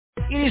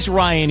It is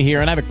Ryan here,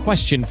 and I have a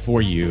question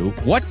for you.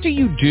 What do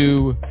you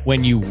do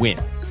when you win?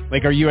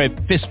 Like, are you a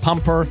fist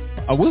pumper,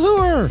 a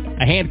woohooer,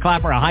 a hand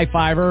clapper, a high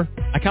fiver?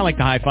 I kind of like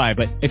the high five,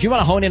 but if you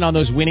want to hone in on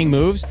those winning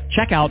moves,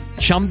 check out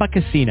Chumba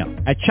Casino.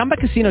 At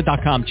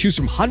ChumbaCasino.com, choose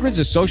from hundreds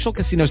of social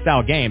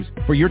casino-style games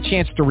for your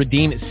chance to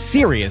redeem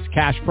serious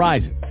cash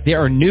prizes.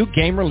 There are new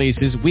game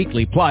releases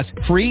weekly, plus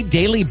free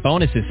daily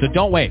bonuses. So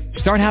don't wait.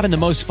 Start having the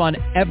most fun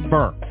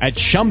ever at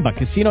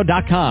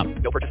ChumbaCasino.com.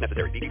 No purchase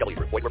necessary. VGW.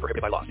 Void where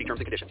prohibited by law. See terms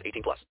and conditions.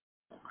 18+.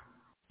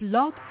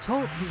 Blog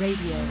Talk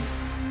Radio.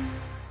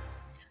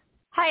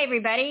 Hi,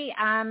 everybody.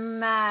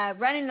 I'm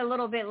running a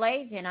little bit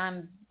late, and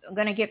I'm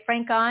going to get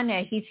Frank on.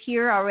 He's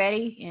here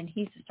already, and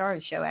he's the star of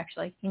the show,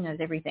 actually. He knows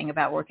everything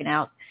about working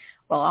out.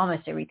 Well,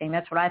 almost everything.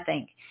 That's what I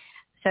think.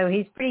 So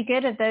he's pretty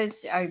good at those,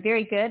 are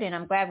very good, and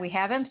I'm glad we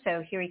have him.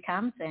 So here he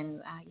comes,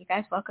 and you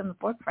guys welcome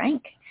aboard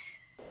Frank.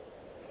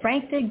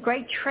 Frank's a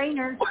great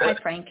trainer. Hi,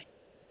 Frank.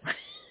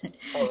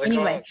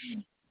 Anyway,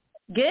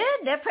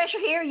 good. No pressure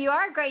here. You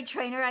are a great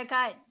trainer. I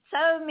got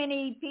so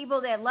many people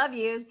that love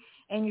you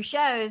and your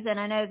shows, and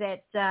I know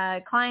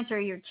that clients are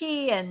your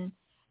key, and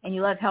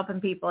you love helping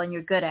people, and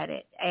you're good at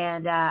it.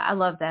 And I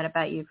love that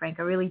about you, Frank.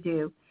 I really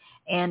do.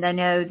 And I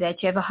know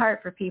that you have a heart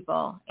for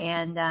people,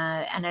 and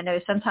I know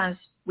sometimes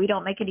we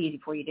don't make it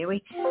easy for you, do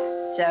we?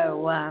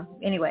 So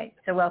anyway,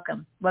 so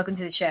welcome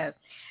to the show.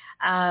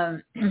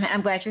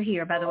 I'm glad you're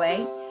here, by the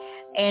way.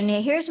 And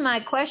here's my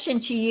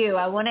question to you.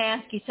 I want to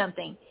ask you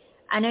something.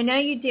 And I know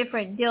you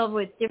deal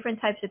with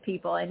different types of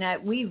people, and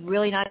we've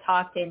really not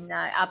talked. And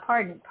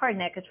pardon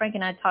that, because Frank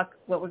and I talked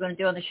what we're going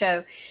to do on the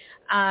show.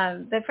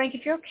 But Frank,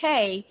 if you're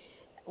okay,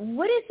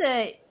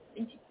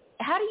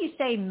 how do you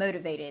stay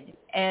motivated,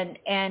 and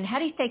how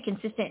do you stay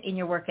consistent in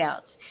your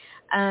workouts?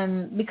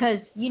 Because,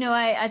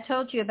 I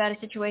told you about a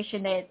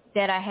situation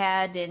that I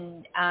had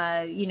and,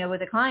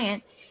 with a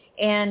client,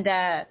 and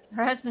her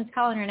husband's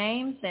calling her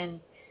names, and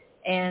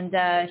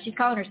she's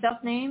calling herself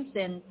names,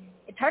 and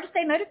it's hard to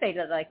stay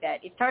motivated like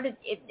that.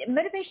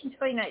 Motivation's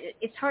really not,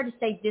 it's hard to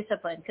stay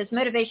disciplined, because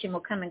motivation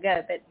will come and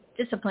go, but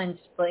discipline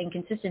and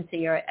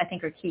consistency I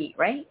think are key,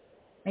 right?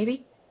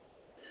 Maybe?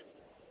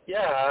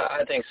 Yeah,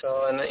 I think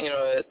so. And,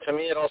 to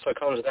me it also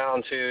comes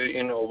down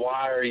to,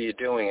 why are you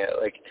doing it?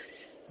 Like,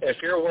 if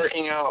you're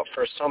working out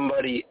for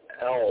somebody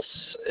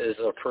else's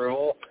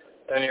approval,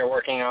 then you're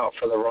working out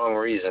for the wrong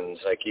reasons.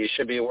 Like, you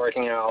should be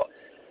working out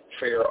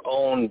for your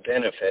own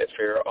benefit,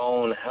 for your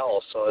own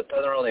health. So it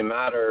doesn't really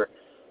matter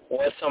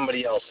what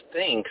somebody else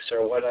thinks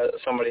or what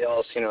somebody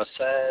else,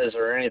 says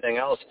or anything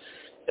else.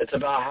 It's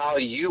about how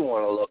you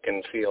want to look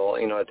and feel,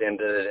 at the end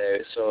of the day.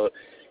 So,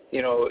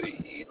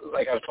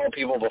 like I've told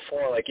people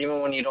before, like,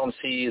 even when you don't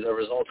see the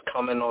results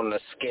coming on the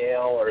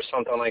scale or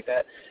something like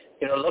that,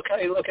 look how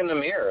you look in the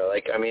mirror.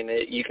 Like, I mean,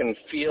 you can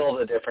feel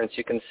the difference.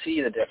 You can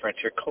see the difference.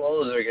 Your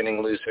clothes are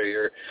getting looser.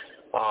 Your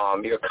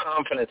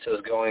confidence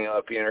is going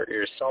up.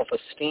 Your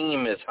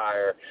self-esteem is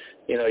higher.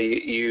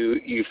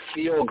 You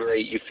feel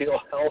great. You feel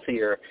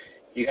healthier.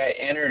 You got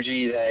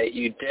energy that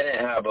you didn't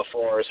have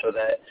before. So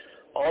that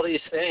all these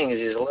things,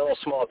 these little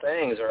small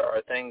things,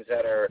 are things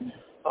that are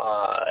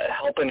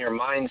helping your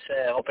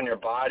mindset, helping your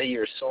body,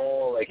 your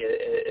soul. Like,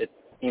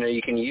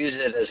 you can use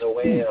it as a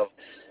way of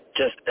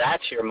just,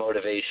 that's your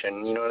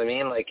motivation. You know what I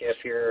mean? Like, if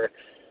you're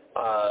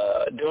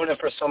doing it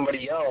for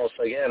somebody else,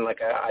 again, like,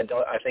 I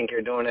think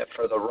you're doing it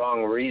for the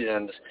wrong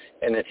reasons,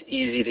 and it's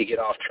easy to get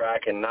off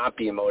track and not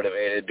be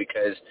motivated,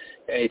 because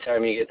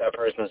anytime you get that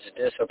person's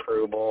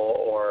disapproval,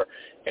 or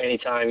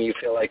anytime you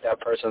feel like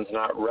that person's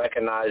not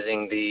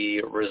recognizing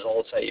the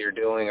results that you're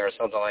doing or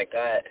something like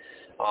that,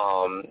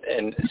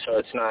 and so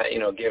it's not,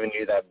 giving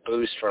you that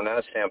boost from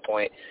that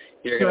standpoint,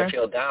 you're going to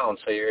feel down.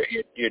 So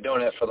you're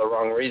doing it for the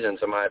wrong reasons,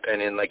 in my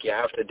opinion. Like, you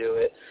have to do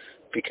it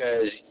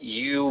because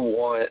you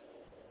want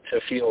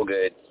to feel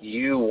good.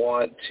 You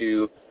want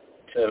to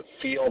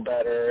feel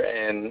better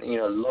and,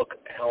 look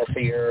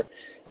healthier,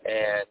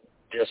 and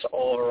just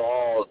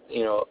overall,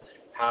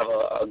 have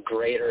a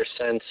greater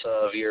sense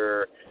of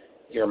your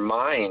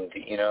mind,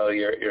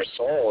 your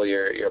soul,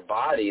 your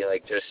body,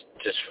 like,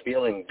 just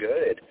feeling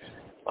good.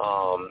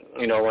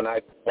 When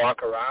I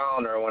walk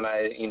around or when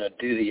I,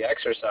 do the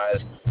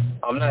exercise,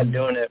 I'm not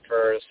doing it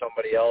for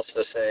somebody else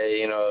to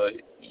say,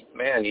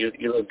 man, you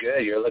look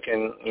good. You're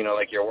looking,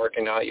 like you're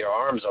working out your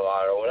arms a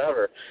lot or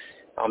whatever.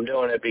 I'm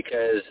doing it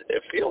because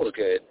it feels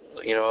good,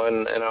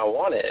 and I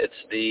want it. It's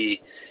the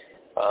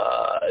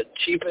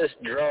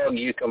cheapest drug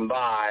you can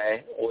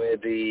buy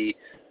with the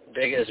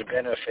biggest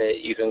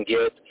benefit you can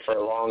get for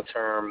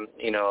long-term,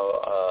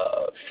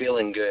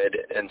 feeling good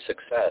and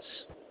success.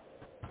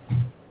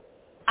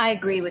 I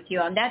agree with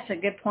you, and that's a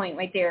good point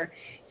right there.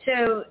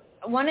 So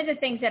one of the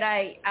things that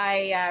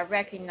I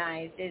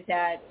recognize is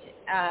that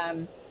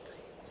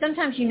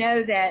sometimes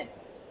that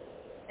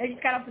I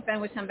just got off the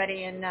phone with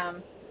somebody,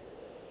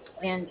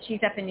 and she's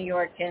up in New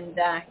York, and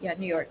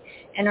New York,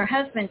 and her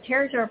husband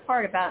tears her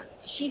apart about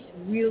she's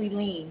really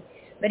lean,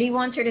 but he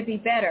wants her to be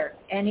better,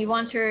 and he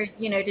wants her,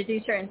 to do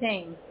certain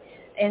things.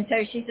 And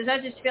so she says, I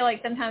just feel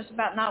like sometimes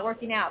about not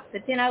working out.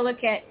 But then I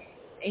look at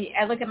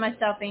I look at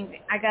myself and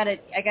I gotta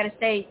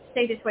stay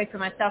this way for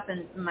myself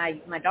and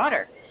my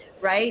daughter,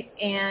 right?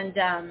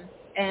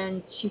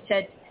 And she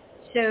said,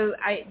 so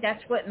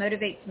that's what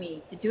motivates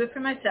me to do it for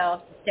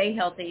myself, to stay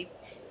healthy,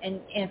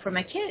 and for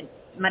my kid,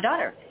 my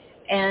daughter.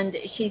 And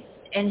she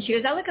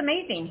goes, I look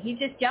amazing. He's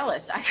just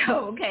jealous. I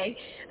go, okay.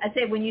 I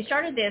said, when you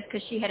started this,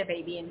 because she had a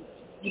baby, and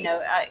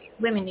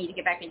women need to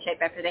get back in shape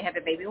after they have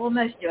a baby. Well,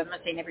 most do. I'm not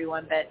saying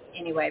everyone, but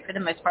anyway, for the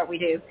most part, we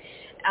do.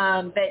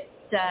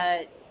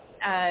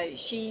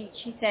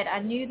 She said, I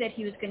knew that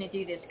he was going to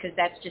do this because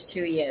that's just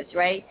who he is,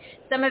 right?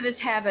 Some of us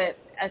have a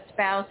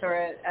spouse or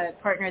a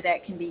partner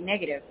that can be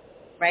negative,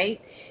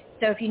 right?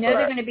 So if you know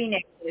they're going to be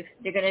negative,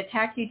 they're going to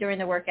attack you during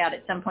the workout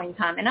at some point in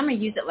time. And I'm going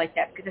to use it like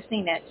that because I've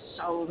seen that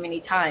so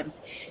many times.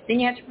 Then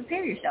you have to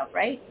prepare yourself,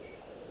 right,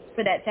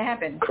 for that to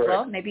happen. Correct.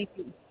 Well, maybe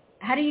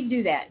how do you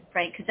do that,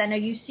 Frank? Because I know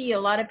you see a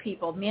lot of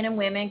people, men and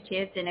women,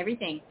 kids and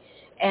everything.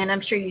 And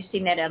I'm sure you've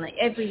seen that on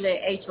every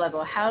age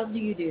level. How do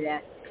you do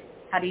that?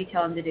 How do you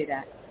tell them to do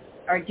that?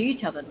 Or do you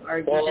tell them?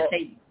 Or do you just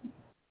say...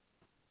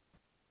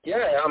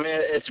 Yeah, I mean,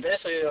 it's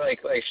basically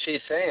like she's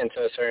saying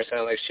to a certain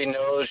extent, like she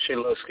knows she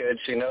looks good.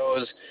 She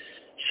knows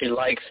she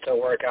likes to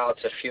work out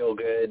to feel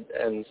good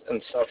and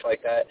stuff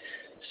like that.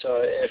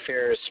 So if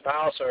your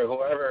spouse or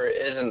whoever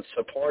isn't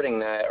supporting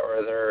that,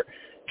 or they're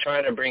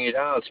trying to bring you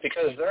down, it's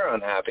because they're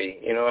unhappy.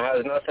 It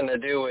has nothing to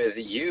do with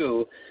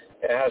you.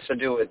 It has to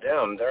do with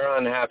them. They're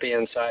unhappy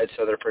inside,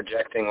 so they're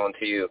projecting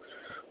onto you.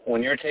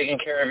 When you're taking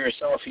care of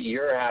yourself,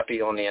 you're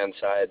happy on the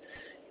inside.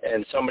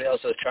 And if somebody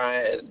else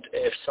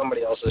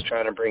is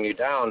trying to bring you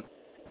down,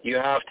 you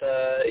have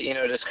to,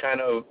 just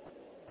kind of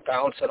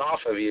bounce it off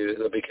of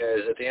you,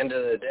 because at the end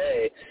of the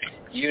day,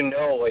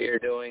 what you're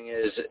doing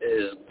is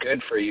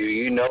good for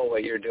you.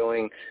 What you're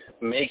doing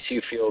makes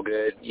you feel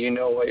good.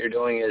 What you're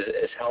doing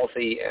is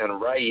healthy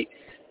and right,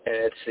 and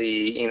it's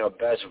the,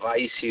 best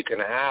vice you can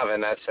have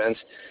in that sense.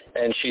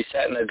 And she's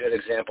setting a good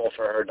example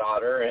for her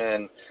daughter,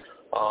 and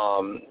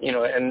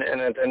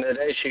and at the end of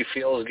the day, she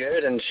feels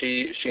good and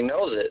she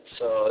knows it.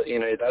 So,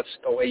 that's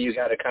the way you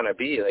got to kind of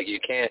be. Like, you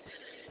can't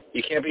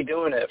be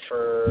doing it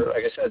for,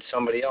 like I said,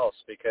 somebody else,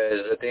 because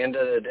at the end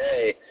of the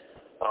day,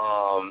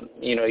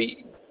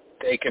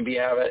 they could be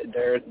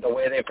the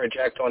way they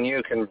project on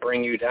you can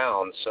bring you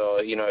down. So,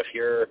 if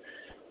you're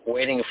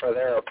waiting for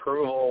their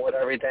approval with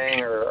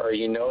everything, or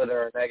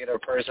they're a negative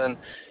person,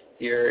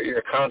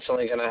 you're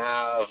constantly going to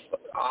have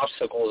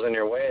obstacles in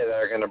your way that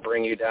are going to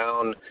bring you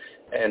down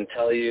and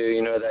tell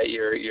you, that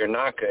you're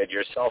not good,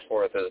 your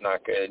self-worth is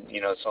not good, so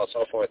on and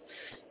so forth.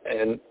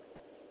 And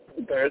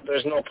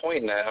there's no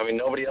point in that. I mean,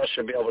 nobody else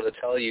should be able to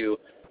tell you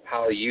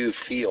how you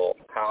feel,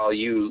 how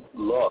you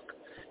look.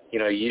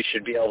 You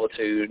should be able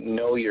to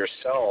know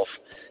yourself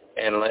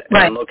and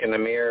look in the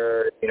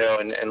mirror,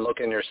 and look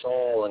in your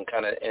soul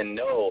and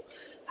know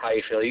how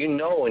you feel.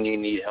 When you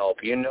need help.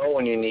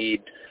 When you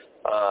need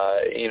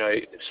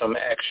some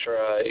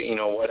extra,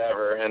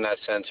 whatever in that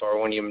sense,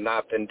 or when you've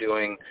not been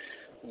doing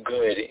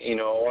good,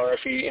 or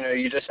if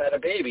you just had a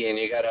baby and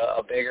you got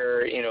a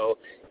bigger,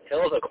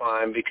 hill to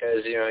climb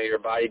because, your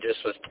body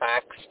just was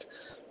taxed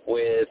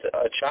with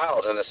a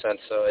child in a sense.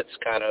 So it's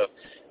kind of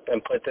been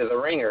put through the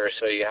ringer.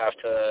 So you have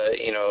to,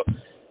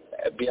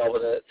 be able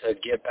to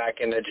get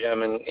back in the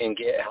gym and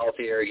get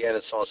healthier again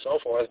and so on and so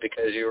forth,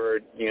 because you were,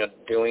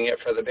 doing it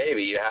for the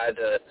baby. You had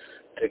to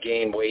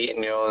gain weight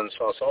and, and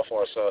so on and so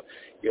forth. So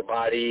your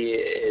body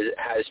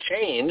has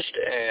changed,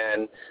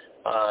 and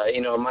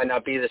it might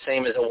not be the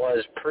same as it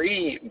was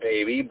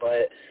pre-baby,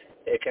 but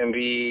it can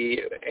be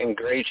in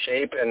great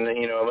shape and,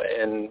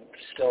 and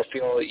still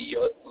feel,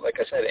 like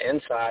I said,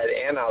 inside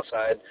and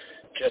outside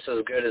just as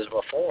good as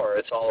before.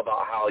 It's all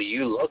about how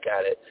you look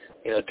at it.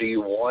 Do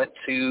you want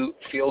to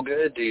feel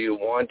good? Do you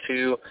want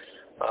to,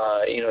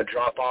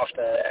 drop off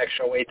the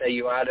extra weight that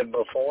you added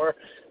before?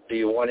 Do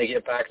you want to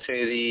get back to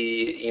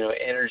the,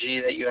 energy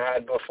that you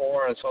had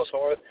before and so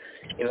forth?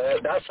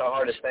 That's the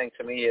hardest thing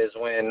to me, is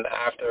when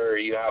after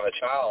you have a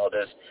child,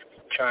 is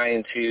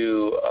trying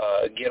to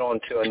get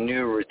onto a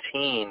new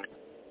routine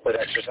with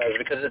exercise,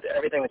 because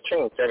everything has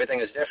changed.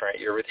 Everything is different.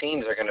 Your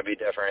routines are going to be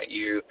different.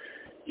 Your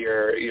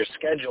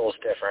schedule is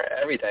different.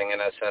 Everything in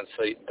that sense.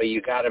 So, but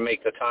you got to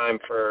make the time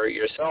for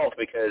yourself,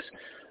 because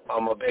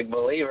I'm a big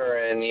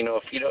believer in,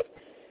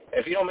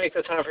 if you don't make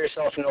the time for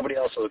yourself, nobody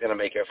else is going to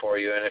make it for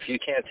you. And if you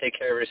can't take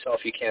care of yourself,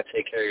 you can't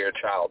take care of your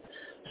child.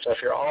 So if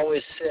you're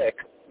always sick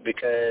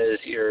because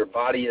your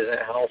body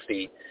isn't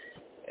healthy,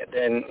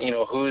 then,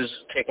 who's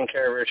taking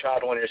care of your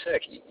child when you're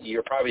sick?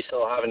 You're probably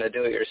still having to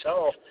do it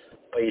yourself,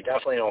 but you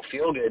definitely don't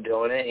feel good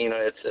doing it.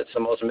 It's the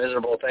most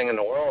miserable thing in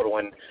the world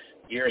when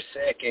you're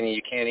sick and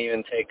you can't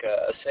even take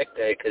a sick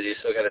day because you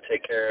still got to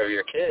take care of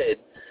your kid.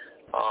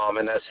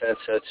 In that sense,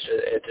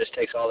 it just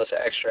takes all this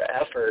extra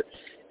effort,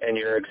 and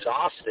you're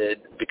exhausted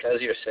because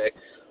you're sick.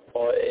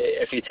 Well,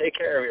 if you take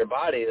care of your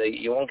body,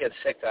 you won't get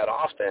sick that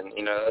often.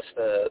 That's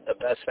the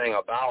best thing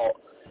about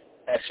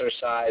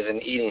exercise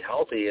and eating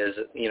healthy is,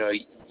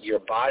 your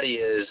body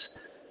is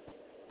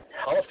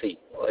healthy.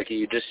 Like,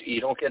 you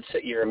don't get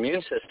sick. Your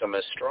immune system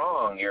is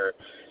strong.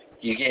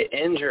 you get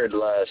injured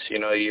less. You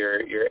know,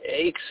 your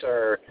aches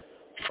are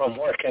from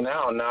working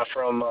out, not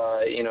from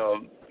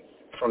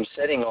from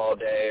sitting all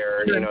day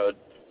or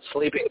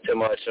sleeping too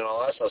much and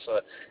all that stuff. So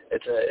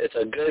it's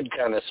a good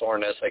kind of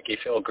soreness. Like you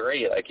feel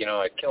great. Like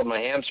I killed my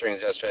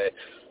hamstrings yesterday,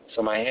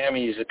 so my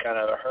hammies kind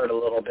of hurt a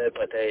little bit,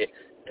 but they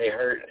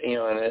hurt.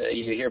 And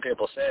you hear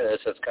people say this.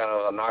 It's kind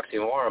of an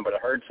oxymoron, but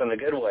it hurts in a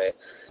good way.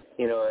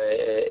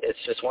 It's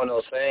just one of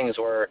those things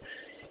where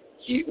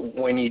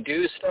when you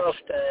do stuff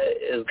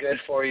that is good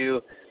for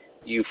you,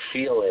 you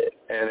feel it,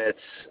 and it's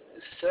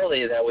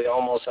silly that we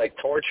almost like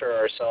torture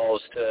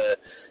ourselves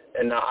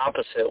in the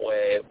opposite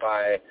way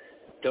by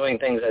doing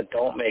things that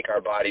don't make our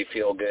body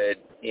feel good,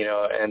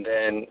 and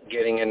then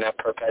getting in that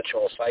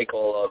perpetual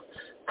cycle of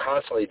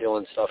constantly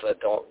doing stuff that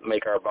don't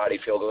make our body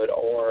feel good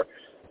or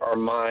our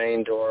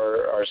mind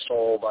or our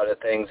soul by the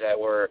things that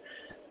we're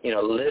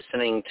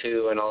listening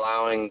to and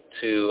allowing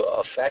to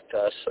affect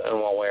us in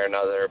one way or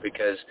another.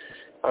 Because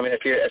I mean,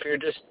 if you're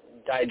just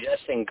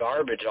digesting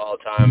garbage all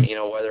the time,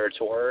 whether it's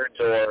words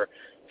or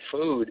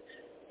food,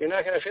 you're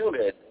not going to feel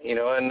good,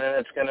 and then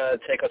it's going to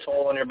take a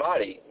toll on your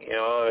body,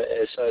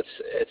 So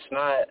it's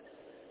not.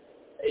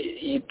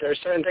 There's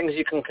certain things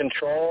you can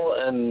control,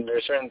 and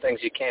there's certain things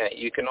you can't.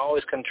 You can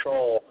always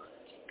control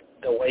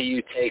the way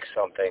you take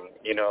something.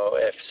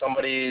 If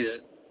somebody's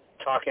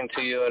talking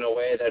to you in a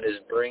way that is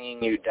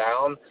bringing you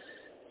down,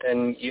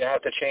 then you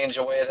have to change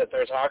the way that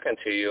they're talking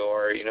to you,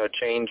 or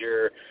change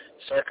your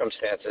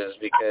circumstances,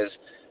 because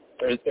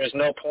there's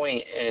no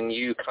point in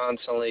you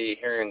constantly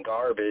hearing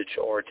garbage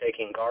or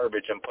taking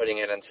garbage and putting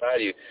it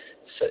inside you.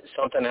 So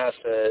something has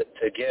to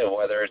give,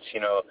 whether it's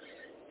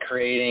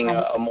creating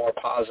a more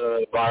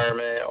positive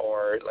environment,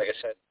 or like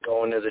I said,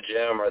 going to the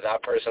gym, or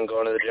that person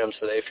going to the gym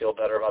so they feel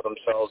better about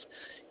themselves.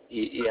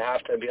 You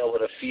have to be able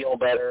to feel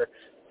better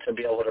to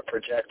be able to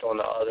project on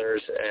the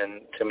others,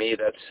 and to me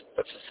that's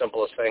the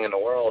simplest thing in the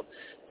world,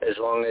 as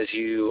long as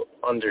you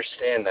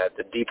understand that,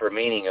 the deeper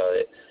meaning of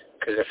it.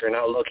 Because if you're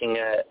not looking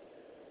at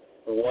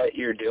what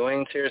you're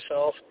doing to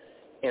yourself,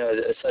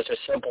 it's such a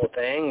simple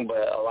thing,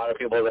 but a lot of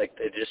people,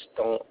 they just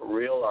don't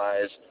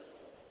realize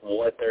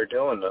what they're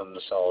doing to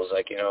themselves.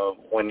 Like,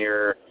 when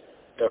you're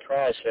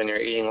depressed and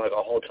you're eating like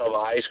a whole tub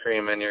of ice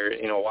cream and you're,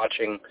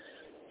 watching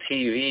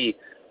TV,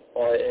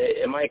 well,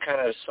 it might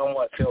kind of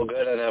somewhat feel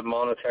good in a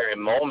monetary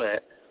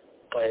moment,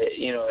 but,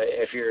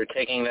 if you're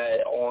taking that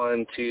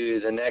on to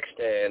the next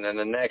day and then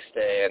the next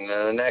day and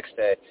then the next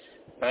day,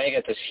 now you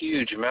get this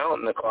huge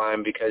mountain to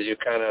climb because you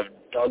kind of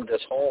dug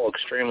this hole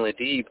extremely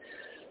deep,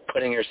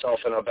 putting yourself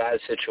in a bad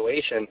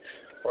situation.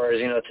 Whereas,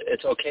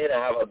 it's okay to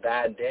have a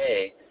bad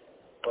day,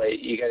 but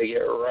you got to get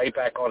right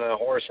back on a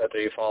horse after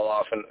you fall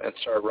off and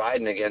start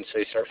riding again, so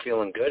you start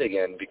feeling good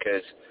again.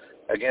 Because,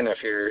 again,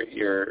 if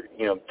you're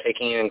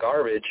taking in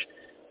garbage,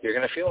 you're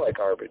going to feel like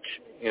garbage.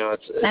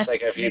 It's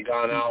like if you've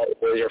gone out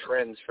with your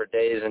friends for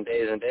days and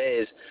days and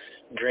days,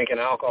 drinking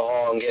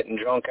alcohol and getting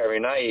drunk every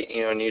night,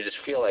 and you just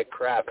feel like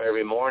crap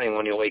every morning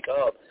when you wake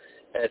up,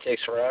 and it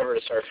takes forever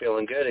to start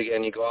feeling good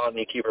again. You go out and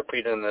you keep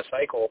repeating the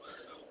cycle.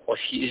 Well,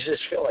 you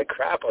just feel like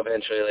crap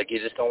eventually, like you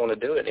just don't want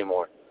to do it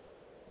anymore.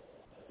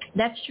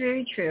 That's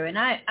very true, and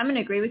I'm going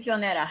to agree with you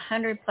on that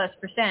 100+%.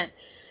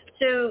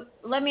 So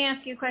let me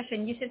ask you a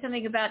question. You said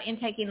something about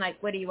intaking, like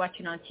what are you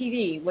watching on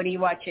TV? What are you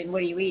watching?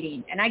 What are you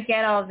eating? And I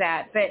get all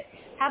that, but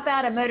how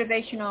about a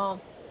motivational,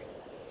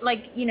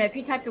 like, if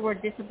you type the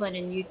word discipline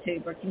in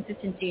YouTube or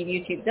consistency in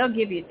YouTube, they'll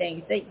give you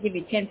things. They give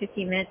you 10,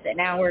 15 minutes, an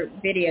hour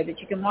video that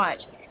you can watch.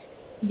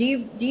 Do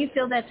you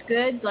feel that's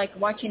good? Like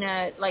watching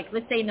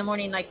let's say in the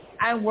morning, like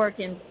I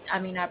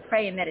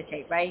pray and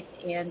meditate, right?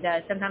 And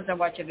sometimes I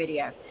watch a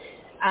video.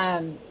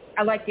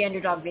 I like the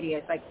underdog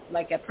videos,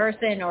 like a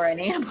person or an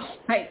animal,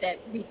 right,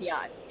 that beat the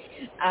odds.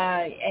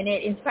 And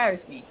it inspires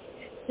me.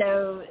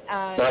 So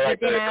I like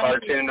the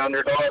cartoon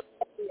underdog?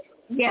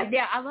 Yeah,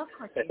 I love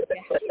cartoons.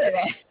 Yeah, how do you know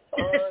that?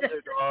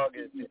 Underdog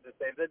is to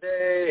save the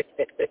day.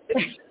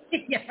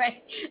 Yeah,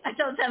 right. I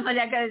told someone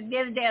that goes the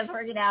other day I was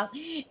working out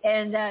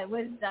and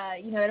was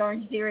at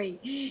Orange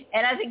Theory,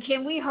 and I said,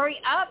 "Can we hurry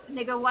up?" And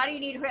they go, "Why do you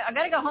need to hurry? I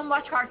got to go home and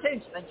watch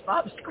cartoons."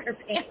 SpongeBob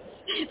SquarePants.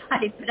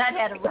 But I'd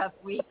had a rough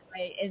week,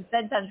 right? And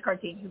sometimes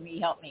cartoons for me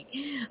help me.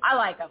 I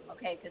like them,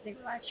 okay, because they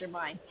relax your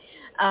mind.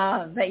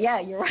 But yeah,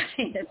 you're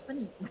right. That's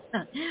funny.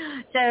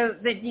 So,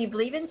 but do you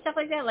believe in stuff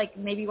like that? Like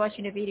maybe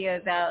watching a video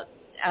about,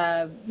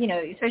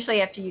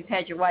 especially after you've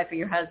had your wife or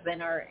your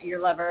husband or your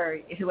lover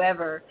or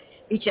whoever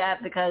reach out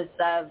because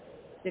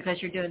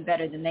you're doing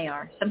better than they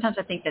are. Sometimes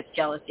I think that's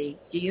jealousy.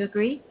 Do you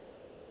agree?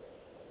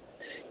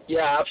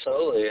 Yeah,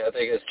 absolutely. I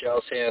think it's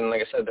jealousy, and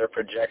like I said, they're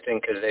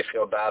projecting because they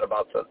feel bad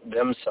about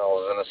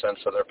themselves in a sense,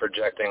 so they're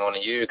projecting on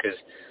you because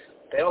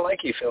they don't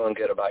like you feeling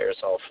good about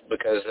yourself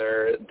because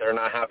they're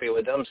not happy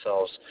with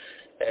themselves.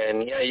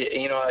 And yeah,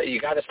 you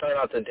got to start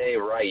out the day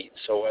right.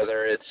 So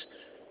whether it's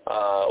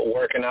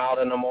working out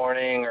in the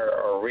morning,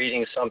 or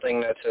reading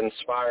something that's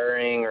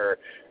inspiring, or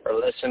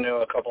listen to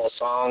a couple of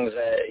songs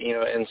that, you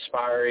know,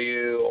 inspire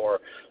you, or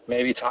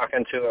maybe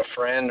talking to a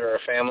friend or a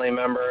family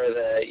member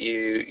that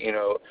you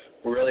know,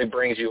 really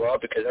brings you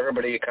up, because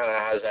everybody kind of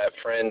has that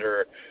friend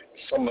or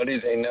somebody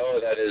they know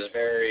that is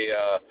very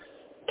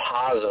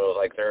positive.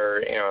 Like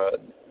they're, you know,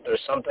 there's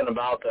something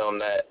about them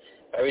that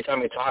every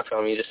time you talk to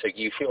them, you just, like,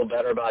 you feel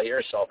better about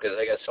yourself because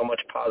they got so much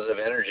positive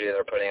energy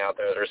they're putting out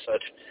there. They're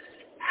such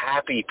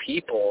happy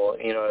people,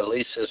 you know, at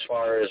least as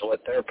far as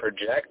what they're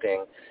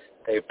projecting.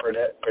 They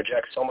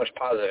project so much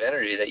positive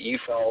energy that you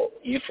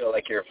feel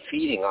like you're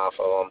feeding off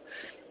of them.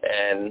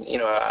 And, you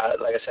know,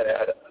 like I said,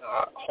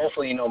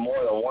 hopefully you know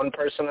more than one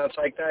person that's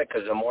like that,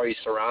 because the more you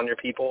surround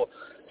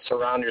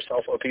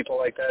yourself with people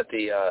like that,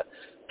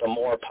 the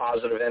more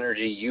positive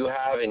energy you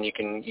have, and you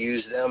can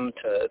use them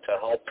to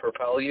help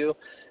propel you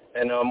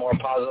in a more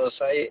positive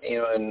side, you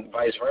know, and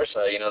vice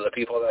versa. You know, the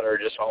people that are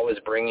just always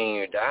bringing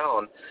you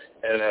down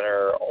and that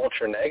are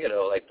ultra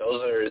negative, like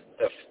those are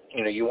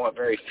you know, you want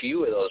very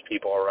few of those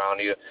people around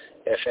you,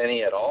 if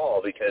any at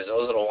all, because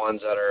those are the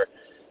ones that are,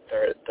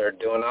 they're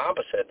doing the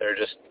opposite. They're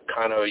just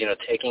kind of, you know,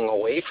 taking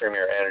away from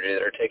your energy.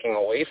 They're taking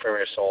away from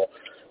your soul.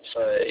 So,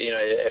 you know,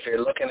 if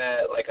you're looking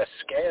at like a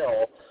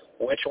scale,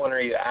 which one are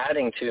you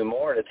adding to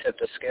more to tip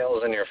the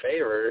scales in your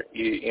favor?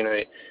 You know,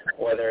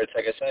 whether it's,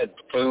 like I said,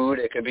 food,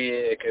 it could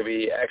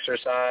be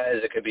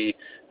exercise, it could be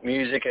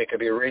music, it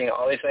could be reading.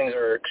 All these things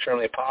are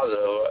extremely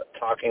positive.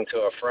 Talking to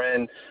a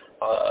friend,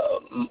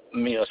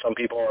 you know, some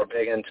people are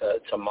big into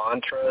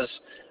mantras.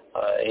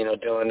 You know,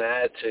 doing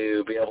that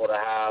to be able to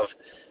have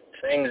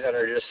things that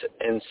are just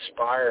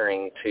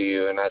inspiring to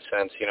you in that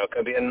sense. You know, it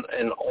could be an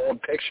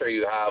old picture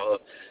you have of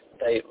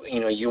that, you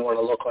know, you want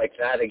to look like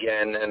that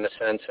again in a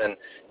sense, and,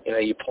 you know,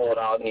 you pull it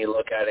out and you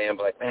look at it and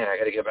be like, man, I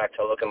got to get back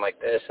to looking like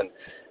this. And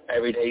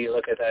every day you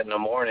look at that in the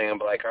morning and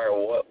be like, all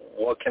right,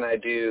 what can I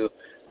do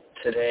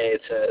today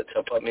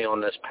to put me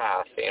on this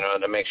path, you know,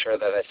 to make sure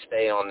that I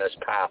stay on this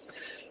path.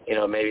 You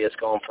know, maybe it's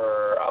going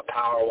for a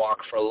power walk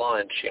for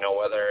lunch, you know,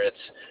 whether it's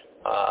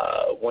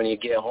when you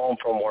get home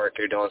from work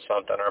you're doing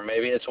something, or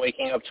maybe it's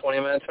waking up 20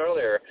 minutes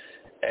earlier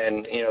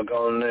and, you know,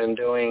 going and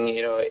doing,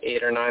 you know,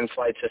 8 or 9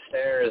 flights of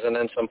stairs and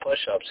then some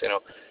push-ups. You know,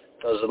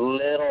 those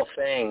little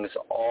things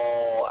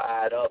all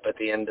add up at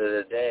the end of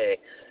the day,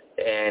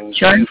 and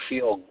sure, you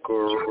feel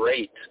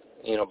great,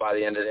 you know, by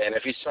the end of the day. And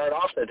if you start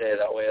off the day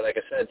that way, like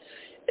I said,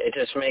 it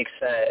just makes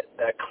that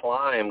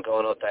climb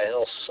going up that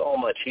hill so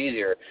much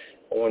easier.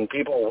 When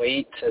people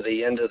wait to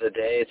the end of the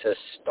day to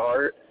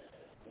start,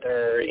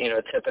 they're, you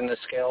know, tipping the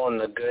scale on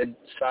the good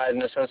side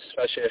in a sense,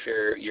 especially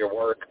if your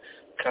work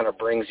kind of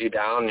brings you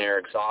down and you're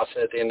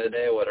exhausted at the end of the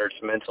day, whether it's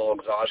mental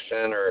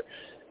exhaustion or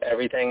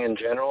everything in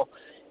general.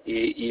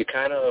 You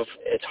kind of,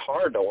 it's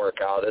hard to work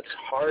out. It's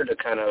hard to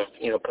kind of,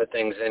 you know, put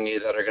things in you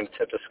that are going to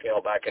tip the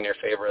scale back in your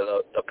favor,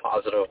 the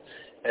positive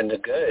and the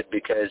good,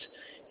 because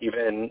you've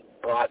been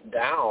brought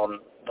down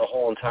the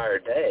whole entire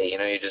day. You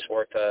know, you just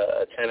worked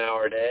a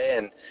 10-hour day,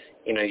 and,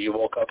 you know, you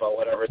woke up at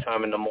whatever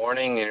time in the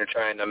morning and you're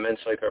trying to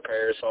mentally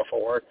prepare yourself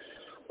for work.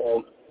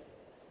 Well,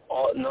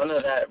 none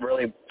of that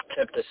really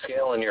tipped the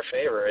scale in your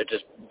favor. It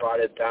just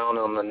brought it down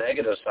on the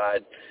negative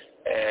side.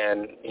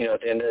 And, you know,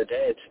 at the end of the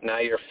day, it's now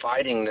you're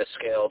fighting the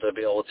scale to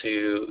be able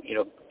to, you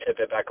know, tip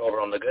it back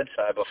over on the good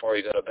side before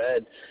you go to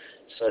bed.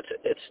 So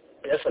it's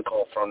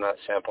difficult from that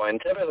standpoint.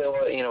 And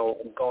typically, you know,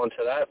 going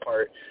to that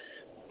part,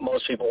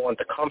 most people want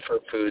the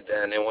comfort food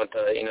then. They want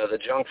the, you know, the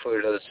junk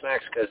food or the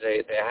snacks because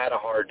they had a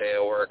hard day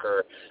at work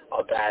or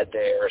a bad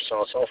day or so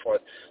on and so forth.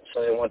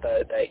 So they want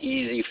that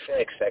easy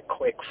fix, that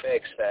quick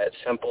fix, that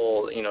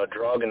simple, you know,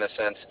 drug in a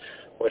sense,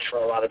 which for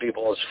a lot of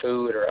people is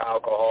food or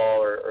alcohol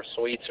or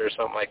sweets or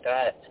something like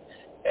that.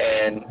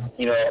 And,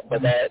 you know,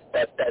 but that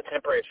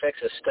temporary fix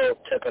is still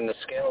tipping the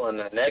scale in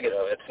the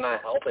negative. It's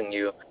not helping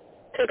you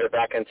tip it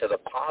back into the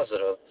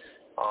positive.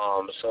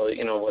 So,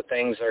 you know, what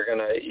things are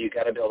you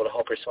got to be able to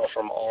help yourself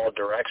from all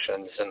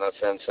directions in that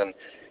sense. And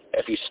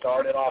if you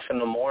start it off in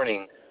the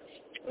morning,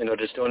 you know,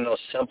 just doing those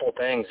simple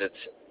things,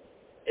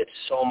 it's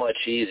so much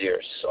easier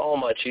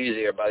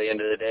by the end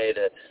of the day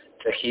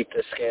to keep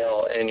the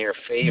scale in your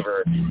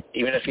favor.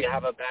 Even if you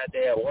have a bad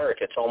day at work,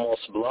 it's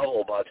almost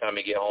level by the time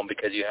you get home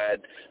because you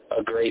had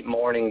a great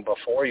morning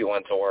before you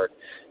went to work.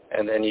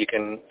 And then you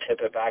can tip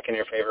it back in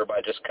your favor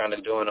by just kind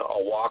of doing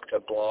a walk to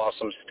blow off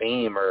some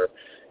steam, or,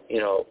 you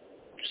know,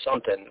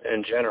 something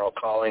in general,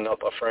 calling up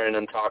a friend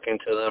and talking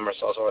to them or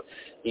so forth.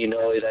 You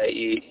know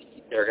that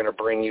they're going to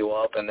bring you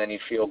up, and then you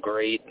feel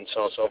great and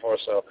so on and so forth.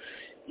 So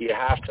you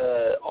have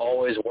to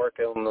always work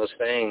on those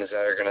things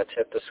that are going to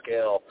tip the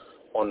scale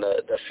on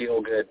the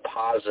feel-good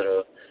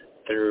positive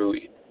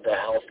through the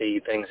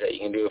healthy things that you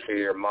can do for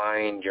your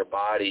mind, your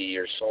body,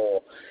 your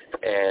soul,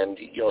 and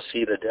you'll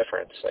see the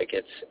difference. Like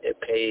it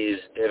pays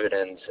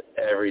dividends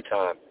every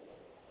time.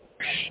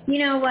 You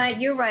know what?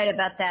 You're right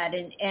about that.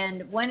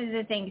 And one of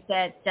the things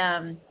that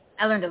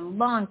I learned a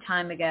long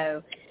time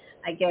ago,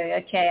 I go,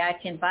 okay, I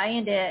can buy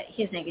into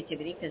his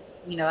negativity because,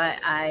 you know,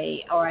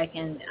 I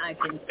can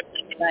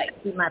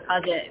keep my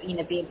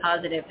positive, being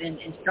positive and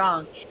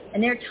strong.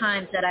 And there are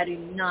times that I do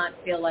not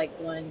feel like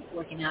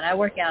working out. I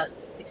work out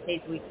 6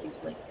 days a week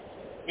usually,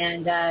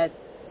 and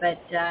but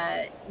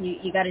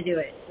you got to do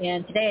it.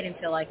 And today I didn't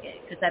feel like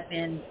it because I've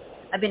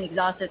been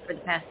exhausted for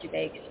the past 2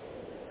 days.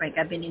 Frank,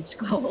 I've been in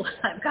school.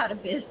 I've got a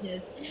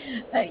business.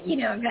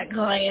 I've got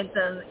clients,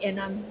 and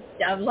I'm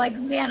like,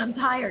 man, I'm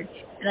tired.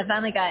 And I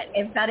finally got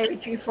about every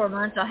 3 or 4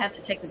 months I'll have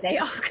to take the day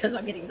off because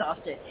I'll get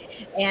exhausted.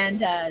 And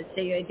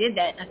so I did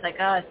that, and I was like,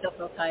 oh, I still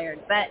feel tired.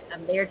 But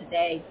I'm there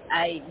today.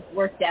 I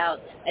worked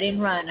out. I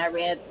didn't run. I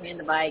ran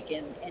the bike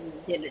and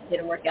did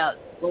a workout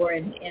floor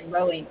and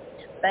rowing.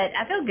 But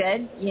I feel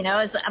good.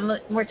 I'm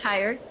more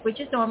tired,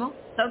 which is normal.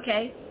 It's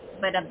okay.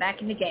 But I'm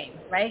back in the game,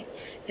 right?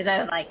 Because I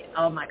was like,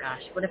 oh my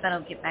gosh, what if I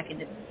don't get back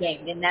into the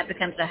game? Then that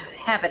becomes a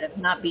habit of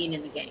not being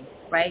in the game,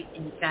 right?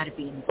 And you've got to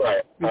be in the game.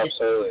 Right,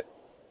 absolutely.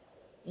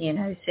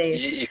 So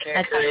you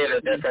can't create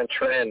a different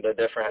trend, a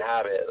different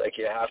habit. Like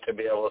you have to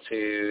be able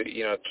to,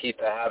 keep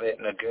the habit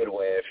in a good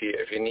way.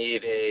 If you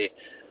need a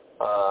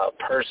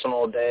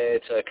personal day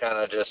to kind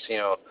of just,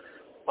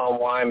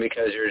 unwind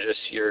because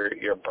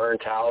you're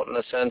burnt out in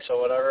a sense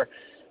or whatever,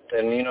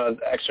 then,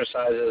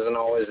 exercise isn't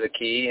always the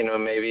key.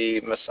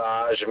 Maybe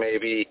massage,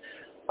 maybe,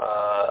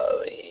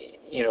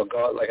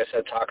 go, like I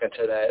said, talking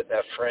to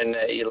that friend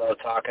that you love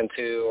talking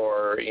to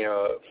or,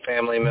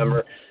 family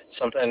member,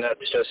 something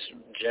that's just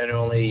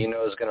genuinely,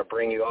 is going to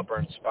bring you up or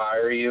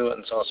inspire you.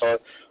 And so or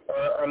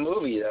a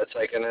movie that's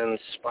like an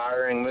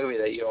inspiring movie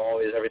that you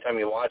always, every time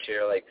you watch it,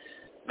 you're like,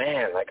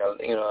 man, like, I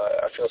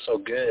feel so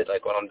good,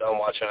 like, when I'm done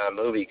watching that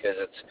movie because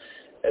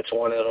it's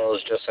one of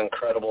those just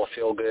incredible,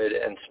 feel-good,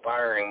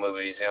 inspiring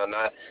movies.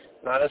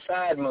 Not a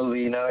sad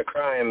movie, not a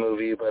crying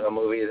movie, but a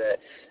movie that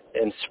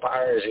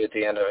inspires you at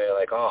the end of it.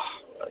 Like, oh,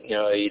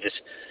 you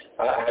just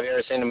have you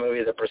ever seen the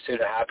movie The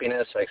Pursuit of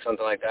Happiness, like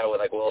something like that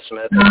with like Will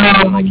Smith?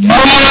 Like,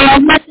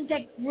 Isn't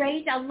that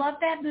great? I love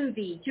that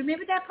movie. Do you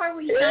remember that part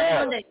where he's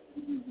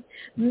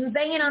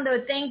banging on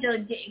the thing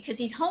because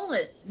he's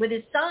homeless with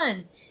his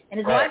son? And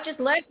his wife just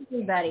left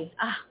everybody.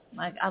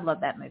 I love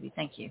that movie.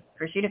 Thank you.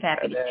 Pursuit of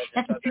Happiness.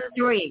 That's a good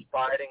story.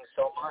 Fighting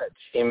so much.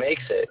 He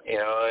makes it,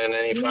 and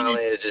then he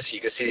finally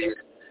you can see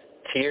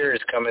tears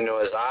come into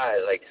his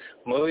eyes. Like,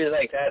 movies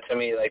like that, to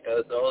me, like,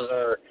 those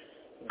are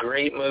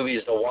great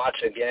movies to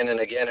watch again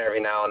and again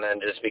every now and then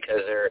just because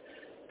they're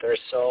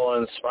so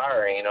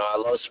inspiring. I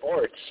love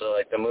sports. So,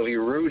 like, the movie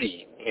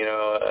Rudy, is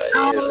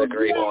a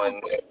great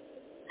one.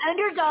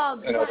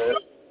 Underdog.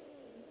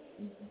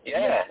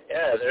 Yeah.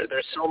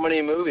 There's so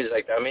many movies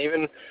like that. I mean,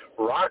 even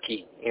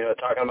Rocky,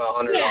 talking about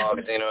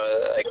underdogs,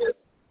 like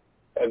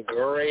a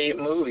great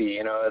movie.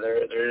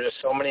 There are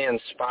just so many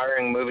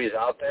inspiring movies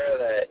out there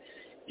that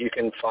you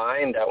can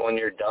find that when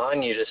you're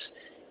done, you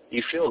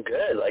feel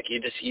good. Like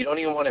you don't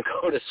even want to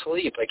go to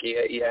sleep. Like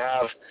you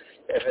have,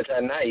 if it's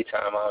at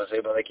nighttime,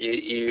 obviously, but like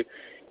you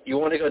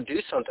want to go do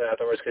something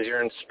afterwards because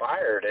you're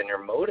inspired and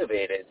you're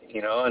motivated,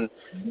 and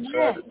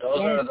so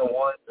those are the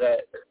ones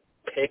that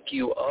pick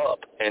you up,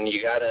 and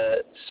you got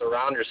to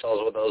surround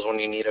yourselves with those when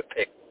you need to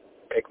pick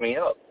me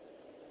up.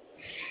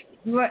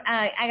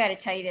 I got to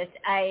tell you this.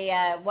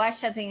 I watched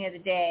something the other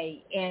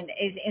day, and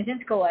it's in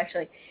school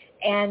actually,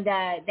 and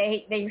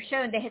they were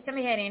showing,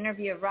 somebody had an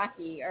interview of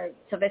Rocky or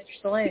Sylvester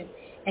Stallone,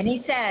 and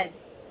he said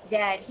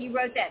that he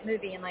wrote that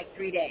movie in like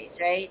 3 days,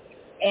 right?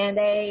 And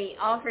they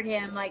offered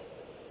him like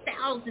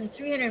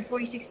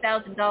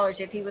 $346,000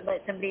 if he would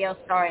let somebody else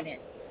star in it.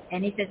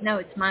 And he says, no,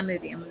 it's my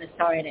movie. I'm going to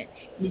star in it.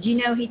 Did you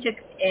know he took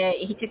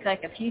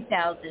like a few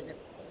thousand,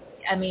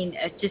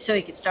 just so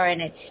he could star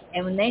in it.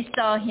 And when they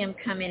saw him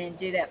come in and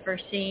do that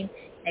first scene,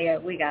 they go,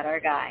 we got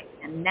our guy.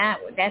 And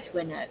that's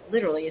when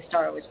literally a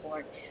star was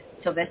born,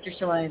 Sylvester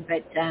Stallone.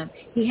 But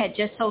he had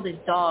just sold his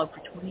dog for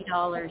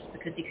 $20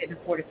 because he couldn't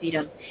afford to feed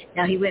him.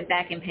 Now, he went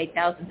back and paid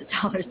thousands of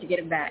dollars to get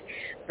him back,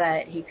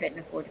 but he couldn't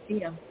afford to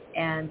feed him.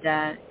 And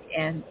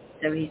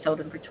so he sold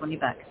him for $20.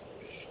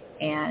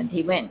 And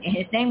he went, and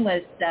his name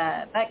was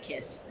Butt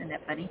Kiss. Isn't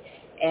that funny?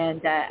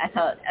 And I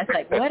was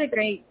like, what a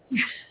great,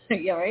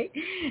 yeah, right?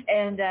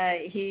 And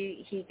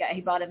he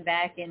bought him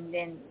back, and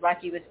then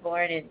Rocky was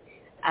born. And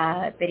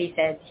but he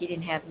said he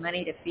didn't have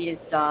money to feed his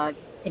dog,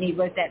 and he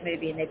wrote that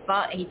movie, and he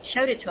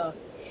showed it to him,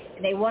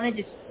 and they wanted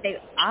to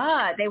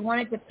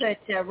put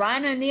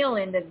Ryan O'Neal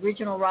in the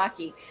original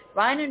Rocky.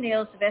 Ryan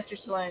O'Neal, Sylvester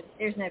Stallone.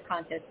 There's no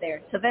contest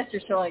there.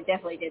 Sylvester Stallone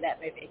definitely did that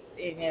movie,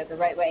 the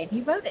right way, and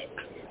he wrote it.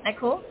 Isn't that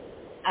cool?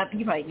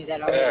 You probably knew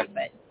that already,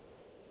 but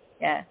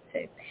yeah. So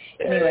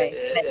anyway,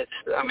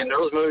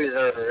 those movies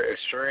are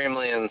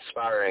extremely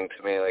inspiring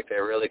to me. Like, they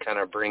really kind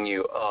of bring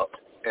you up,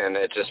 and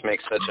it just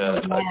makes such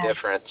a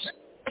difference.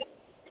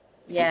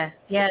 Yeah,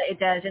 it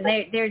does, and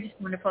they're just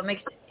wonderful.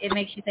 It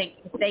makes you think,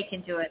 if they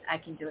can do it, I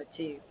can do it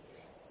too.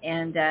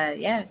 And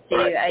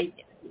I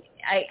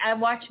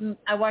watch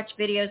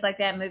videos like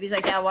that, movies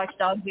like that. I watch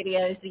dog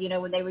videos,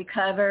 when they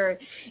recover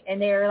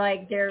and they're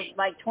like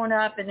torn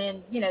up, and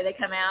then they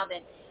come out,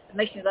 and it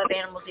makes me love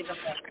animals even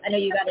more. I know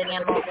you got an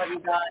animal. What you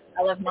got?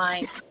 I love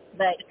mine.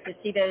 But to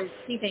see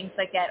things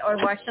like that, or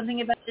watch something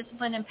about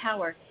discipline and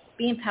power,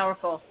 being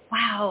powerful.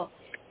 Wow,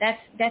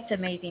 that's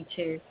amazing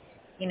too.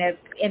 You know,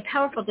 and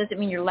powerful doesn't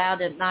mean you're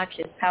loud and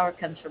obnoxious. Power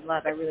comes from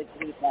love. I really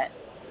believe that.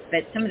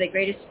 But some of the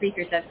greatest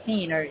speakers I've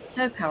seen are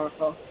so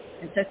powerful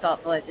and so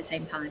thoughtful at the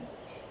same time.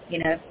 You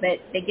know, but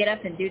they get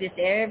up and do this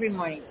every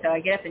morning. So I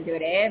get up and do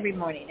it every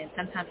morning. And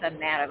sometimes I'm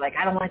mad. I'm like,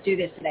 I don't want to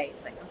do this today.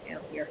 It's like, okay,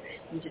 here,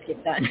 you just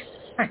get done.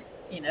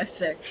 You know,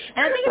 so.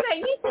 And I think about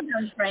you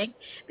sometimes, Frank,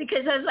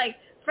 because I was like,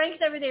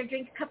 Frank's over there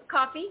drinking a cup of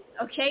coffee,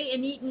 okay,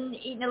 and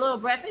eating a little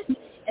breakfast,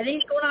 and then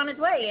he's going on his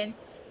way. And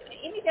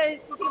any of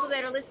those people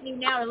that are listening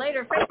now or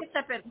later, Frank gets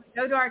up at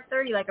go dark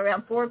 30, like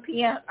around 4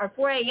 p.m. or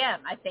 4 a.m.,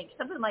 I think,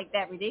 something like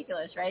that,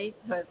 ridiculous, right?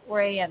 So at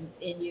 4 a.m.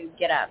 and you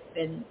get up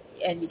and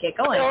you get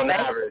going. On right?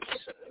 average.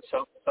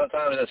 So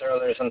sometimes it's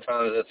earlier,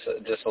 sometimes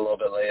it's just a little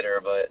bit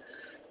later, but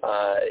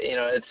you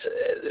know,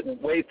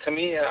 to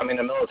me, I mean,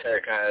 the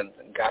military kind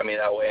of got me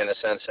that way in the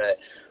sense that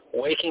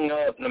waking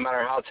up, no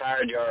matter how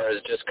tired you are,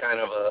 is just kind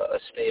of a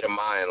state of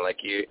mind. Like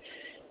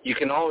you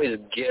can always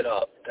get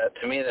up. That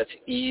to me, that's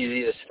the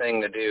easiest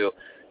thing to do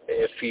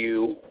if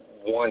you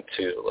want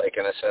to. Like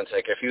in a sense,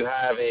 like if you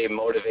have a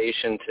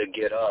motivation to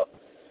get up,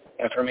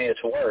 and for me,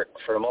 it's work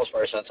for the most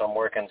part since I'm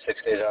working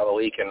 6 days out of the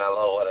week and I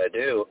love what I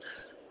do.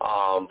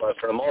 But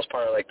for the most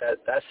part, like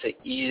that's the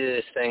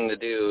easiest thing to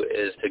do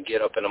is to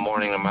get up in the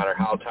morning no matter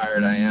how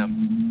tired I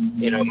am.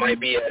 You know, it might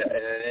be an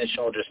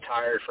initial just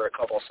tired for a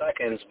couple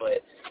seconds,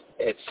 but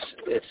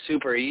it's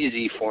super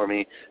easy for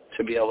me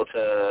to be able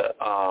to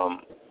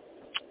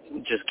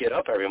just get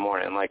up every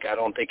morning. Like, I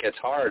don't think it's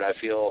hard. I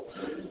feel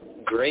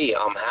great.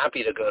 I'm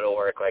happy to go to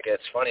work. Like,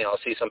 it's funny. I'll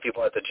see some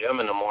people at the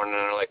gym in the morning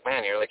and they're like,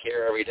 man, you're like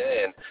here every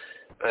day. And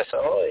I said,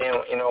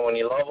 oh, you know, when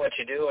you love what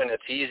you do and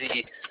it's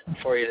easy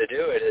for you to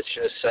do it, it's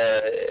just,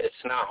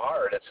 it's not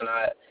hard. It's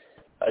not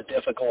a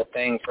difficult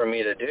thing for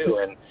me to do.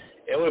 And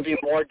it would be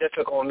more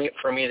difficult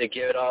for me to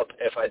get up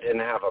if I didn't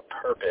have a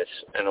purpose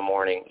in the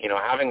morning. You know,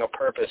 having a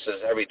purpose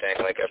is everything.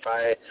 Like, if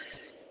I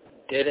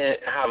didn't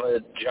have a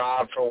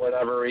job for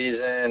whatever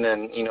reason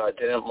and, you know, I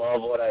didn't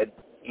love what I,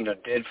 you know,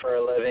 did for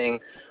a living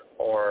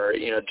or,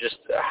 you know, just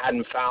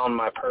hadn't found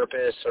my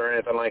purpose or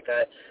anything like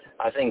that,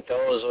 I think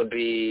those would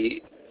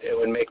be, it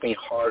would make me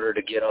harder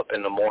to get up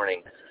in the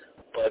morning.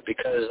 But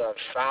because I've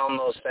found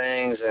those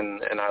things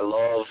and I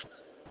love,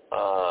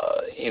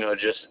 you know,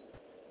 just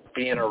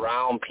being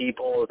around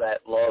people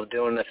that love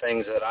doing the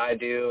things that I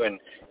do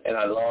and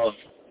I love,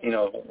 you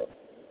know,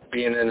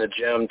 being in the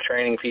gym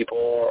training people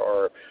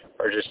or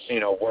just, you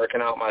know,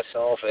 working out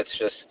myself,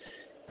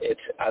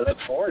 I look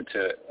forward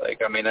to it.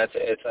 Like, I mean,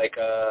 it's like,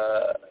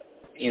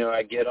 you know,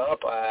 I get up,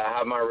 I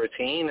have my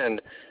routine, and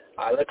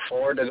I look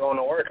forward to going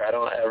to work. I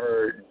don't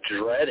ever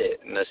dread it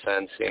in a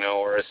sense, you know,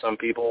 whereas some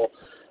people,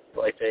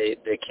 like, they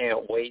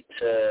can't wait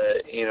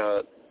to, you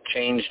know,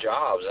 change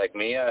jobs. Like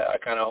me, I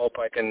kind of hope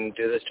I can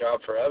do this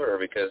job forever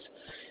because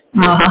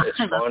it's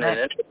fun and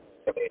interesting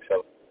to me,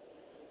 so.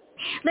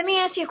 Let me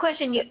ask you a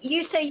question.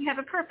 You say you have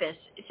a purpose.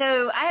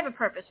 So I have a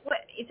purpose.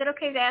 Is it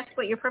okay to ask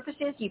what your purpose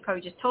is? You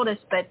probably just told us,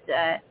 but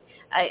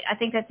I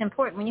think that's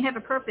important. When you have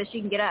a purpose,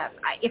 you can get up.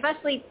 If I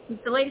sleep,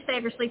 the latest I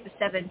ever sleep is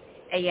 7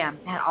 a.m.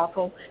 That's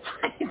awful.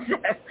 So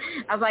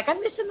I was like,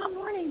 I'm missing my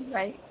morning,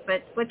 right?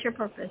 But what's your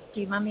purpose?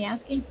 Do you mind me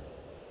asking?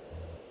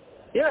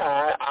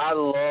 Yeah, I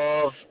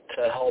love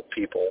to help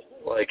people.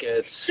 Like,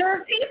 it's...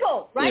 Serve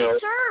people, right? You know,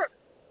 serve.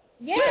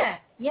 Yeah.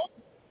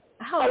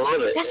 Oh, I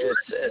love it.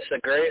 It's the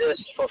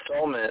greatest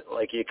fulfillment,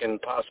 like, you can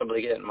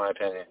possibly get, in my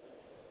opinion.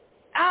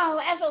 Oh,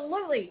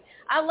 absolutely.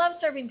 I love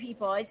serving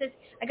people. I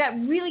got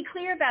really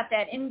clear about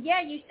that. And,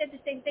 yeah, you said the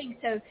same thing.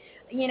 So,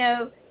 you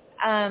know,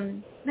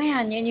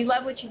 man, and you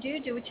love what you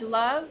do what you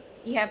love.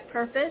 You have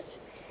purpose.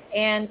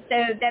 And so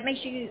that makes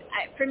you,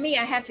 for me,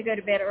 I have to go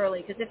to bed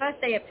early because if I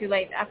stay up too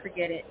late, I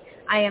forget it.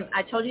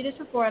 I told you this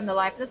before, I'm the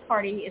life of the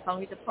party as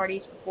long as the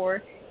party's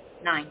before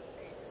 9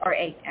 or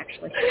 8,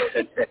 actually.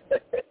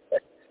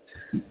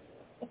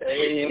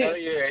 You know,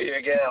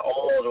 you're getting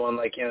old when,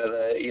 like, you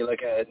know, you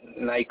look at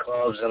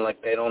nightclubs and,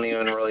 like, they don't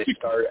even really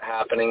start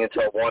happening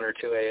until 1 or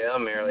 2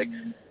 a.m. You're like,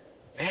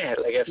 man,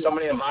 like, if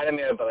somebody invited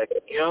me, I'd be like,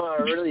 you know,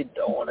 I really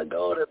don't want to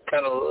go. It's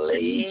kind of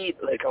late.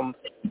 Like, I'm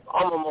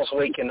almost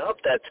waking up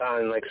that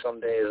time, like, some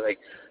days. Like,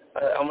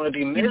 I'm going to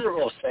be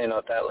miserable staying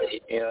up that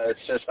late. You know, it's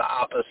just the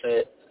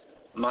opposite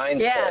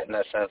mindset in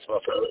that sense.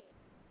 But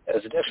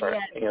it's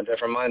different, you know,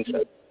 different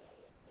mindset.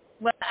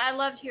 Well, I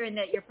loved hearing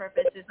that your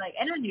purpose is like,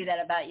 and I knew that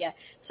about you,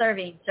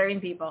 serving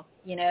people,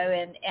 you know,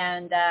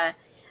 and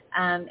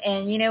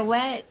you know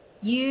what,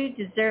 you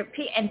deserve,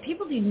 and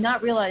people do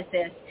not realize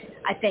this,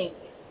 I think,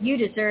 you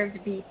deserve to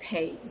be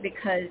paid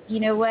because, you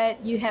know what,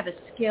 you have a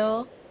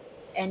skill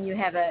and you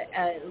have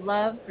a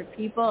love for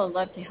people, a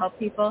love to help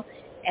people,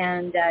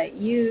 and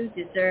you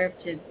deserve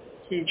to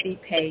be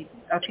paid,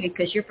 okay,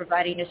 because you're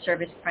providing a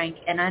service, Frank,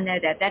 and I know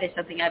that is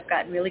something I've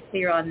gotten really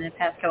clear on in the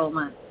past couple of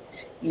months,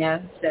 you know,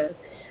 so.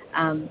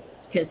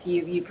 Because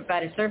you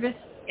provide a service,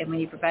 and when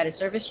you provide a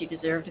service, you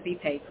deserve to be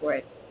paid for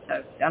it.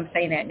 So I'm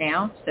saying that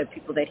now, so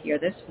people that hear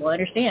this will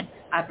understand.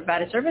 I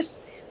provide a service,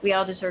 we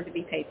all deserve to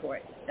be paid for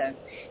it. So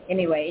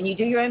anyway, and you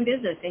do your own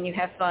business, and you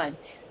have fun.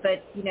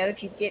 But,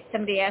 if you get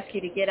somebody ask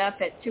you to get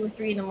up at 2 or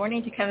 3 in the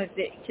morning to come to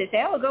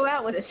say, oh, go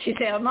out with us, you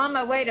say, I'm on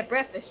my way to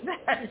breakfast.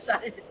 I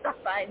decided to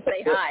stop by and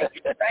say hi,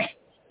 right?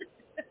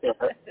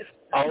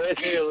 I'll wait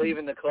till you're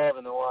leaving the club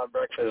and then we'll have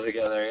breakfast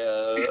together.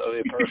 Yeah,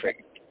 that'll be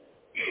perfect.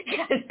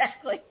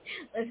 Exactly.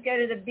 Let's go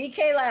to the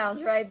BK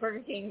Lounge, right? Burger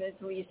King, that's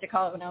what we used to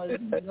call it when I was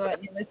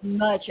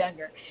much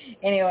younger.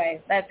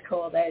 Anyway, that's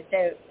cool, though.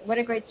 So what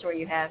a great story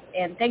you have.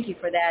 And thank you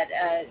for that,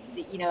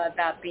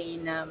 about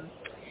being,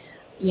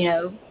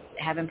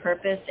 having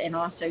purpose and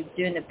also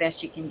doing the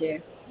best you can do,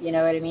 you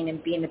know what I mean,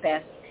 and being the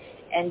best.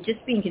 And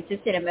just being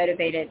consistent and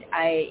motivated.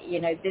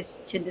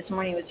 This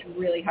morning was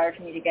really hard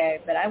for me to go,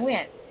 but I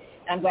went.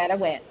 I'm glad I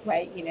went,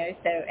 right?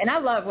 So, and I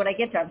love when I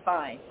get there, I'm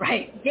fine,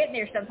 right? Getting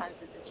there sometimes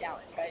is a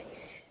challenge, right?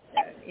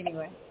 So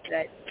anyway,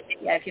 but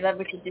yeah, if you love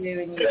what you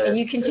do and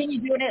you continue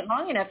doing it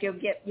long enough,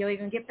 you'll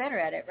even get better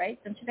at it, right?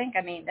 Don't you think?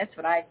 I mean, that's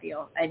what I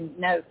feel and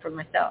know for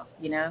myself,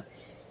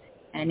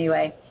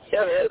 Anyway.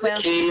 Yeah, the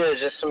key is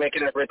just to make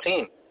it a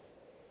routine.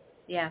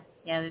 Yeah,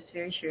 that's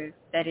very true.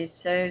 That is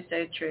so,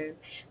 so true.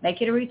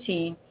 Make it a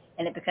routine,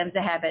 and it becomes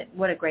a habit.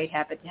 What a great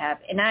habit to have.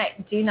 And I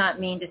do not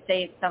mean to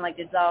say it sound like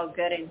it's all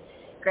good and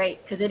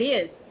great, because it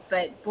is.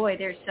 But, boy,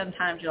 there's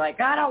sometimes you're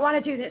like, I don't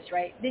want to do this,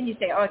 right? Then you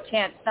say, oh, I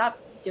can't stop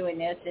doing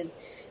this, and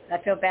I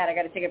feel bad. I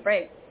got to take a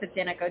break. But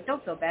then I go,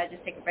 don't feel bad.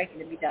 Just take a break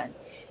and it'll be done.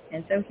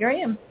 And so here I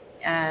am,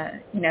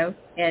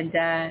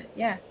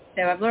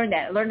 So I've learned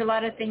that. I learned a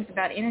lot of things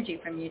about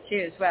energy from you,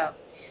 too, as well.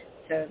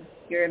 So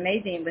you're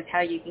amazing with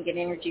how you can get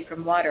energy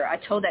from water. I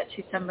told that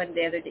to somebody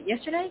the other day,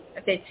 yesterday.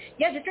 I said,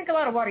 yeah, just drink a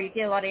lot of water. You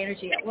get a lot of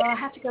energy. Well, I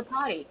have to go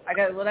potty. I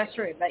go, well, that's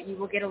true, but you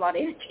will get a lot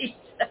of energy.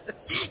 So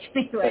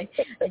anyway,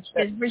 and she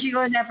goes, where'd you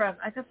learn that from?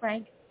 I go,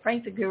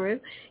 Frank's a guru.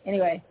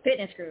 Anyway,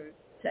 fitness guru.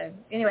 So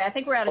anyway, I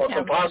think we're out of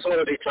time. Well, it's impossible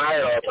to be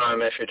tired all the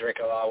time if you drink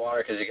a lot of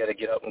water because you got to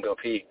get up and go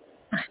pee.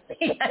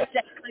 Yeah,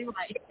 exactly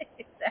right.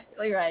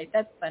 Exactly right.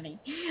 That's funny.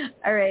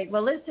 All right.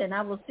 Well, listen,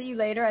 I will see you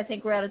later. I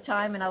think we're out of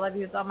time, and I love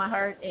you with all my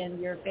heart, and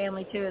your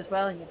family too as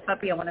well, and your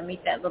puppy. I want to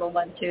meet that little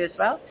one too as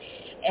well.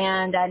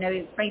 And I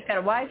know Frank's got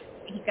a wife.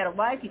 He's got a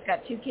wife. He's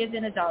got 2 kids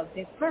and a dog.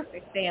 It's a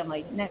perfect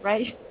family. Isn't that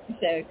right?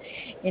 So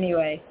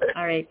anyway,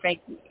 all right,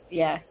 Frank.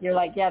 Yeah, you're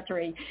like, yeah,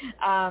 3.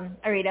 All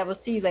right. I will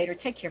see you later.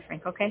 Take care,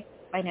 Frank. Okay.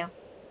 Bye now.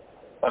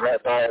 All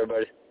right. Bye,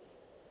 everybody.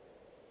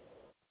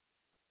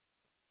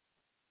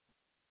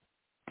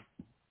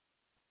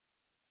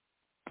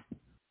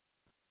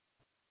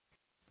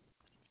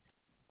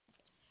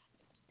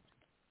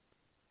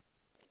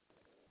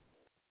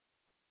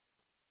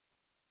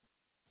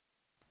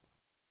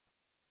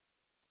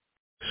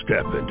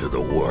 Step into the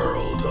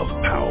world of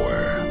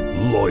power,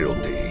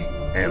 loyalty,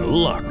 and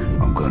luck.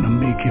 I'm going to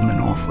make him an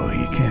offer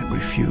he can't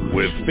refuse.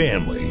 With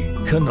family,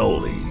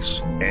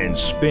 cannolis, and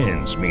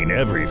spins mean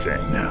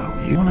everything.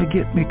 Now, you want to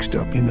get mixed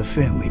up in the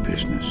family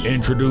business.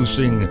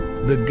 Introducing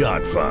The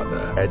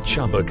Godfather at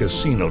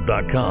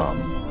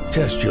ChumbaCasino.com.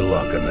 Test your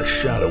luck in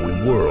the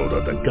shadowy world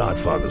of The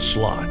Godfather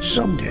slot.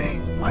 Someday,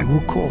 I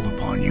will call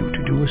upon you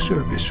to do a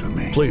service for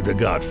me. Play The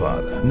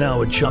Godfather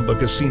now at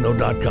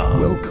ChumbaCasino.com.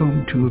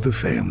 Welcome to the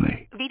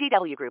family.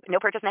 VGW Group. No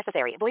purchase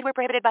necessary. Void where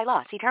prohibited by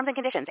law. See terms and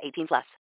conditions. 18+.